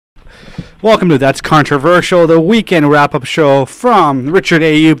Welcome to That's Controversial, the weekend wrap-up show from Richard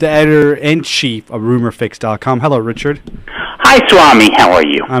Ayoub, the editor-in-chief of RumorFix.com. Hello, Richard. Hi, Swami. How are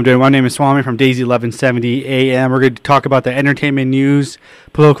you? I'm doing. My name is Swami from Daisy 1170 AM. We're going to talk about the entertainment news,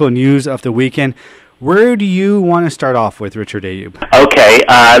 political news of the weekend. Where do you want to start off with, Richard Ayoub? Okay,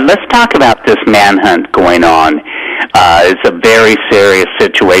 let's talk about this manhunt going on. It's a very serious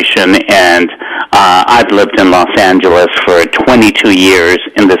situation, and I've lived in Los Angeles for 22 years,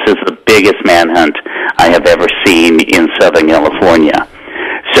 and this is the biggest manhunt I have ever seen in Southern California.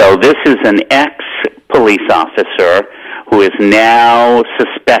 So this is an ex-police officer who is now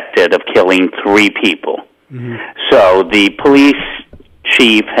suspected of killing 3 people. Mm-hmm. So the police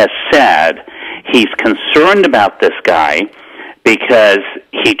chief has said he's concerned about this guy because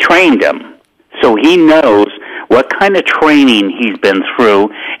he trained him. So he knows what kind of training he's been through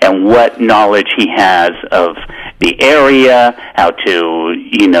and what knowledge he has of the area, how to,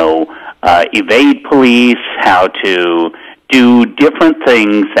 evade police, how to do different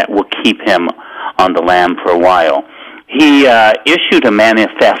things that will keep him on the lam for a while. He issued a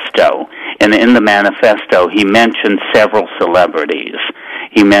manifesto, and in the manifesto he mentioned several celebrities.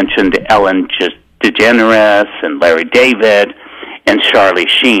 He mentioned Ellen DeGeneres and Larry David and Charlie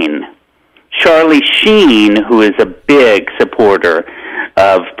Sheen. Charlie Sheen, who is a big supporter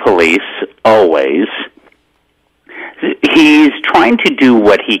of police, always, he's trying to do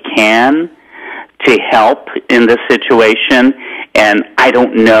what he can to help in this situation, and I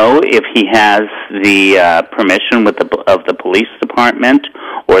don't know if he has the permission of the police department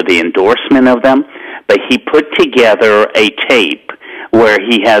or the endorsement of them, but he put together a tape where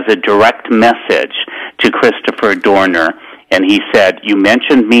he has a direct message to Christopher Dorner. And he said, "You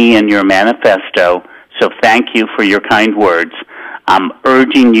mentioned me in your manifesto, so thank you for your kind words. I'm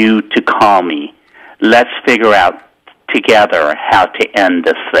urging you to call me. Let's figure out together how to end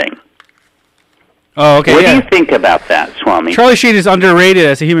this thing." Oh, okay. What do you think about that, Swami? Charlie Sheen is underrated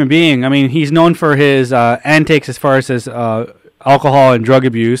as a human being. I mean, he's known for his antics as far as his alcohol and drug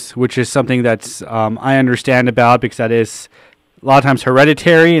abuse, which is something that's I understand about because that is a lot of times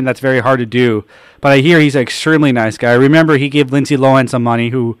hereditary, and that's very hard to do. But I hear he's an extremely nice guy. I remember he gave Lindsay Lohan some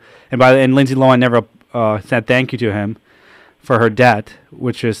money, and Lindsay Lohan never said thank you to him for her debt,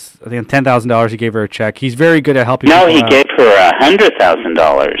 which is, I think, $10,000 he gave her a check. He's very good at helping No, people he gave her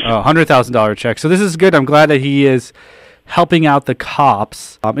 $100,000. Oh, $100,000 check. So this is good. I'm glad that he is helping out the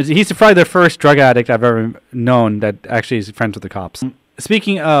cops. He's probably the first drug addict I've ever known that actually is friends with the cops.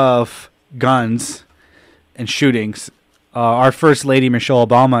 Speaking of guns and shootings, our First Lady, Michelle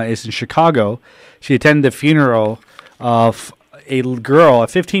Obama, is in Chicago. She attended the funeral of a girl, a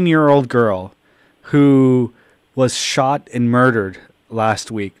 15-year-old girl, who was shot and murdered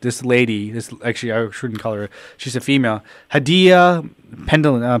last week. This lady, actually I shouldn't call her, she's a female, Hadia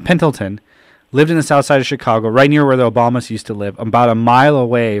Pendleton, lived in the south side of Chicago, right near where the Obamas used to live, about a mile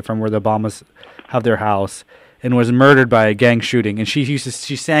away from where the Obamas have their house, and was murdered by a gang shooting. And she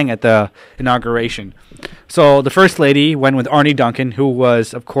sang at the inauguration. So the First Lady went with Arnie Duncan, who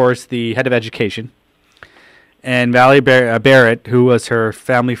was, of course, the head of education, and Valerie Barrett, who was her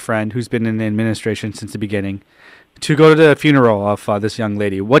family friend, who's been in the administration since the beginning, to go to the funeral of this young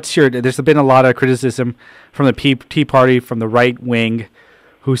lady. There's been a lot of criticism from the Tea Party, from the right wing,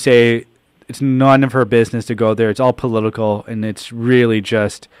 who say it's none of her business to go there. It's all political, and it's really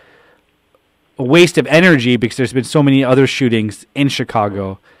just a waste of energy because there's been so many other shootings in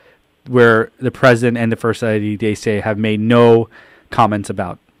Chicago where the president and the First Lady, they say, have made no comments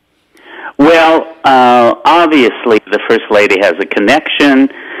about. Well, obviously the First Lady has a connection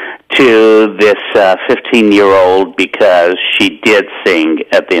to this 15-year-old because she did sing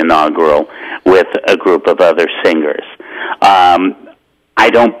at the inaugural with a group of other singers. I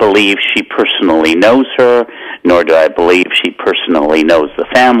don't believe she personally knows her, nor do I believe she personally knows the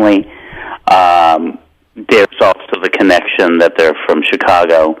family. There's also the connection that they're from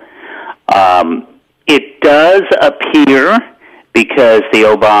Chicago. It does appear, because the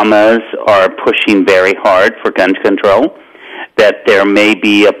Obamas are pushing very hard for gun control, that there may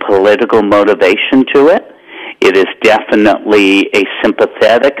be a political motivation to it. It is definitely a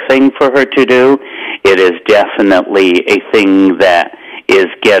sympathetic thing for her to do. It is definitely a thing that is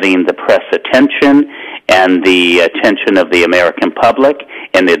getting the press attention and the attention of the American public,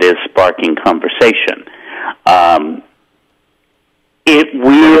 and it is sparking conversation. It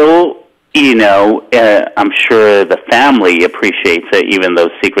will, I'm sure the family appreciates it, even though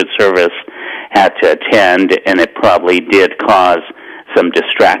Secret Service had to attend, and it probably did cause some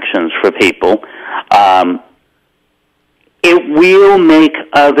distractions for people. It will make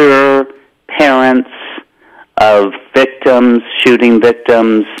other parents of victims, shooting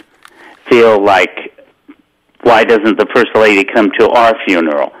victims, feel like, why doesn't the First Lady come to our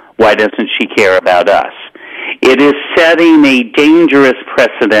funeral? Why doesn't she care about us? It is setting a dangerous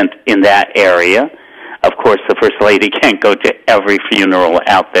precedent in that area. Of course, the First Lady can't go to every funeral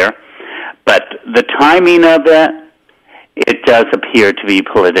out there. But the timing of it does appear to be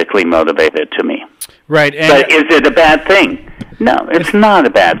politically motivated to me. Right. But is it a bad thing? No, it's not a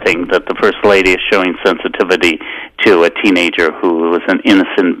bad thing that the First Lady is showing sensitivity to a teenager who was an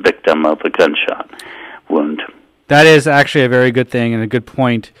innocent victim of a gunshot wound. That is actually a very good thing and a good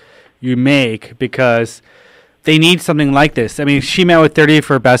point you make, because they need something like this. I mean, she met with 30 of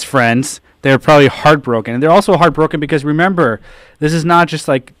her best friends. They're probably heartbroken. And they're also heartbroken because, remember, this is not just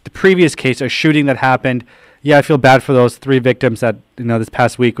like the previous case, a shooting that happened. Yeah, I feel bad for those 3 victims that, this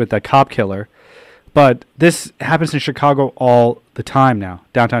past week with that cop killer. But this happens in Chicago all the time now,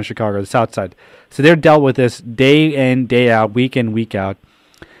 downtown Chicago, the South Side. So they're dealt with this day in, day out, week in, week out.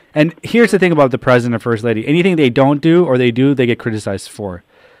 And here's the thing about the president and first lady. Anything they don't do or they do, they get criticized for.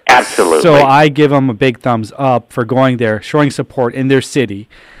 Absolutely. So I give them a big thumbs up for going there, showing support in their city,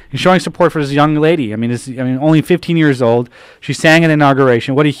 and showing support for this young lady. I mean, only 15 years old. She sang at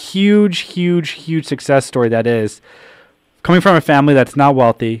inauguration. What a huge, huge, huge success story that is. Coming from a family that's not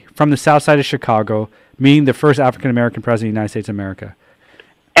wealthy, from the South Side of Chicago, meeting the first African-American president of the United States of America.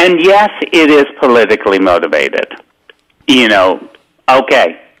 And yes, it is politically motivated.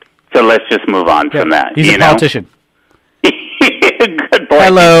 Okay, so let's just move on from that. He's a politician. Good boy.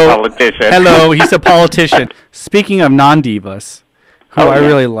 Hello. Politician. Hello, he's a politician. Speaking of non-divas, who I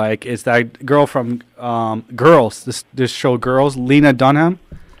really like is that girl from Girls, this show Girls, Lena Dunham.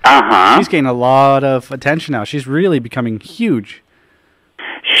 Uh-huh. She's getting a lot of attention now. She's really becoming huge.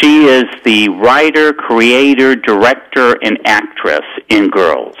 She is the writer, creator, director, and actress in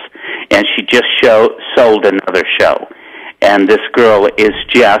Girls. And she just sold another show. And this girl is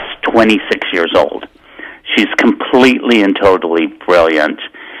just 26 years old. She's completely and totally brilliant.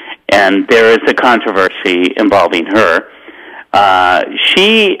 And there is a controversy involving her. I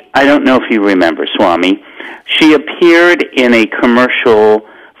don't know if you remember, Swami, she appeared in a commercial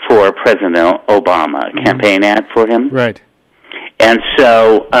for President Obama, a campaign ad for him. Right. And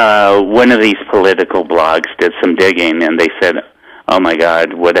so one of these political blogs did some digging, and they said, oh, my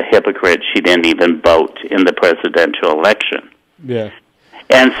God, what a hypocrite. She didn't even vote in the presidential election. Yeah.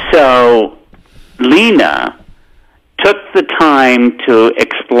 And so Lena took the time to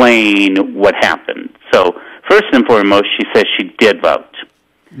explain what happened. So first and foremost, she says she did vote.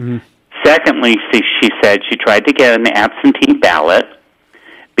 Mm-hmm. Secondly, she said she tried to get an absentee ballot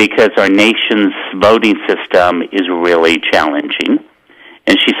because our nation's voting system is really challenging.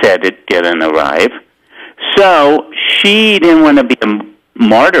 And she said it didn't arrive. So she didn't want to be a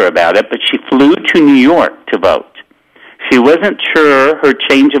martyr about it, but she flew to New York to vote. She wasn't sure her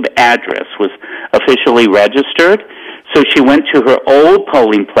change of address was officially registered, so she went to her old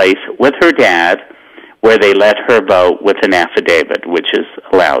polling place with her dad, where they let her vote with an affidavit, which is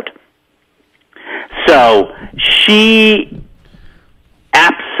allowed. So she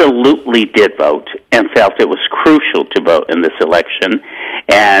absolutely did vote and felt it was crucial to vote in this election,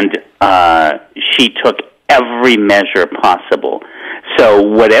 and she took every measure possible. So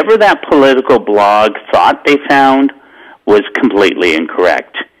whatever that political blog thought they found was completely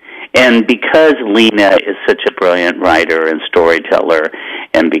incorrect. And because Lena is such a brilliant writer and storyteller,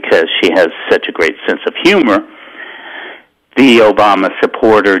 and because she has such a great sense of humor, the Obama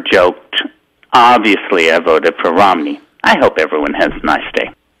supporter joked, obviously I voted for Romney. I hope everyone has a nice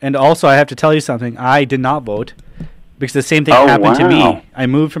day. And also, I have to tell you something. I did not vote because the same thing happened to me. I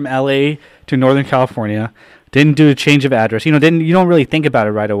moved from L.A. to Northern California, didn't do a change of address. You don't really think about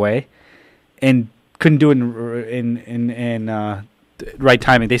it right away, and couldn't do it in right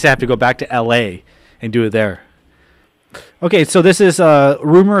timing. They said I have to go back to L.A. and do it there. Okay, so this is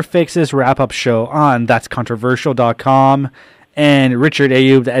Rumor Fix's wrap-up show on that'scontroversial.com. And Richard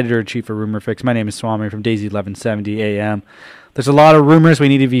Ayub, the editor-in-chief of Rumor Fix. My name is Swami from Daisy 1170 AM. There's a lot of rumors we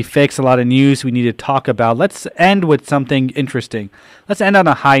need to be fixed, a lot of news we need to talk about. Let's end with something interesting. Let's end on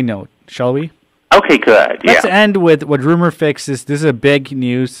a high note, shall we? Okay, good. Let's end with what Rumor Fix is. This is a big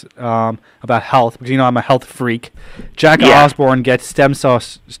news about health, because I'm a health freak. Jack Osbourne gets stem cell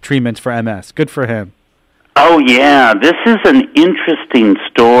treatments for MS. Good for him. Oh, yeah. This is an interesting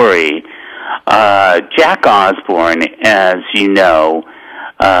story. Jack Osbourne, as you know,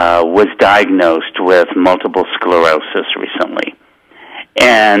 was diagnosed with multiple sclerosis recently.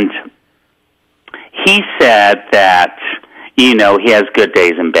 And he said that, he has good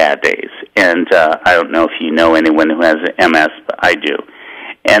days and bad days. And I don't know if you know anyone who has MS, but I do.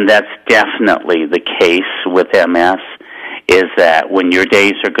 And that's definitely the case with MS. is that when your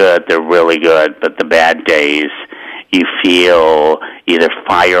days are good, they're really good, but the bad days, you feel either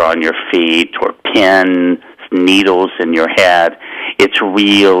fire on your feet or pins, needles in your head. It's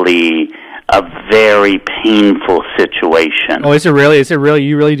really a very painful situation. Oh, is it really? Is it really?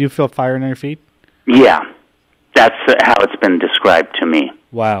 You really do feel fire on your feet? Yeah, that's how it's been described to me.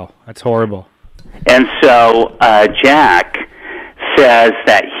 Wow, that's horrible. And so Jack says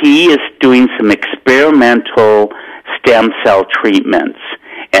that he is doing some experimental stem cell treatments,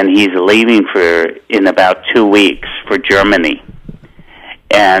 and he's leaving in about 2 weeks for Germany.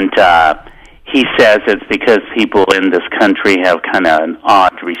 And he says it's because people in this country have kind of an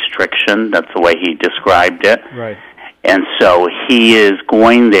odd restriction. That's the way he described it. Right. And so he is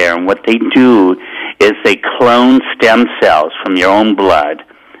going there, and what they do is they clone stem cells from your own blood,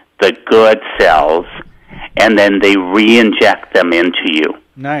 the good cells, and then they re-inject them into you.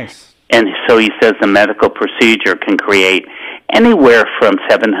 Nice. And so he says the medical procedure can create anywhere from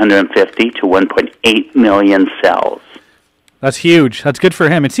 750 to 1.8 million cells. That's huge. That's good for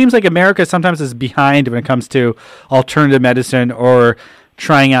him. It seems like America sometimes is behind when it comes to alternative medicine or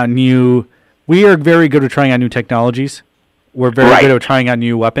trying out new. We are very good at trying out new technologies. We're very good at trying out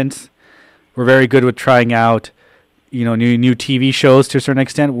new weapons. We're very good with trying out, new TV shows to a certain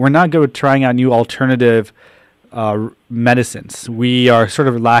extent. We're not good at trying out new alternative medicines. We are sort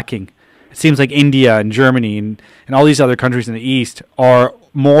of lacking. It seems like India and Germany and all these other countries in the East are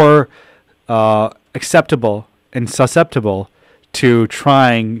more acceptable and susceptible to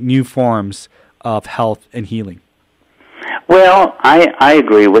trying new forms of health and healing. Well, I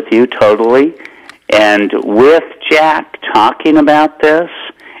agree with you totally. And with Jack talking about this,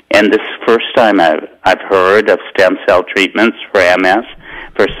 and this first time I've heard of stem cell treatments for MS,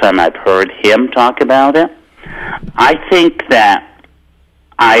 first time I've heard him talk about it, I think that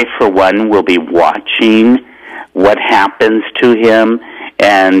I, for one, will be watching what happens to him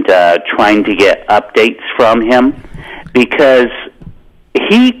and trying to get updates from him, because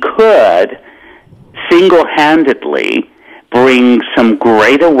he could single-handedly bring some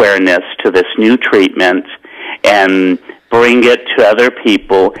great awareness to this new treatment and bring it to other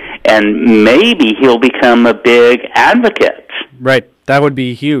people, and maybe he'll become a big advocate. Right. That would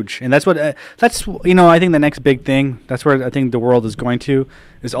be huge. And that's what, I think the next big thing, that's where I think the world is going to,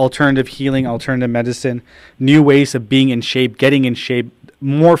 is alternative healing, alternative medicine, new ways of being in shape, getting in shape,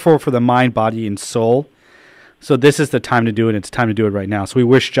 more for the mind, body, and soul. So this is the time to do it. It's time to do it right now. So we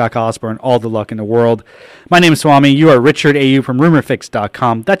wish Jack Osbourne all the luck in the world. My name is Swami. You are Richard A.U. from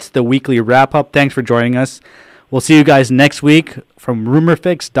RumorFix.com. That's the weekly wrap-up. Thanks for joining us. We'll see you guys next week from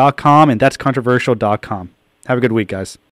RumorFix.com, and that's controversial.com. Have a good week, guys.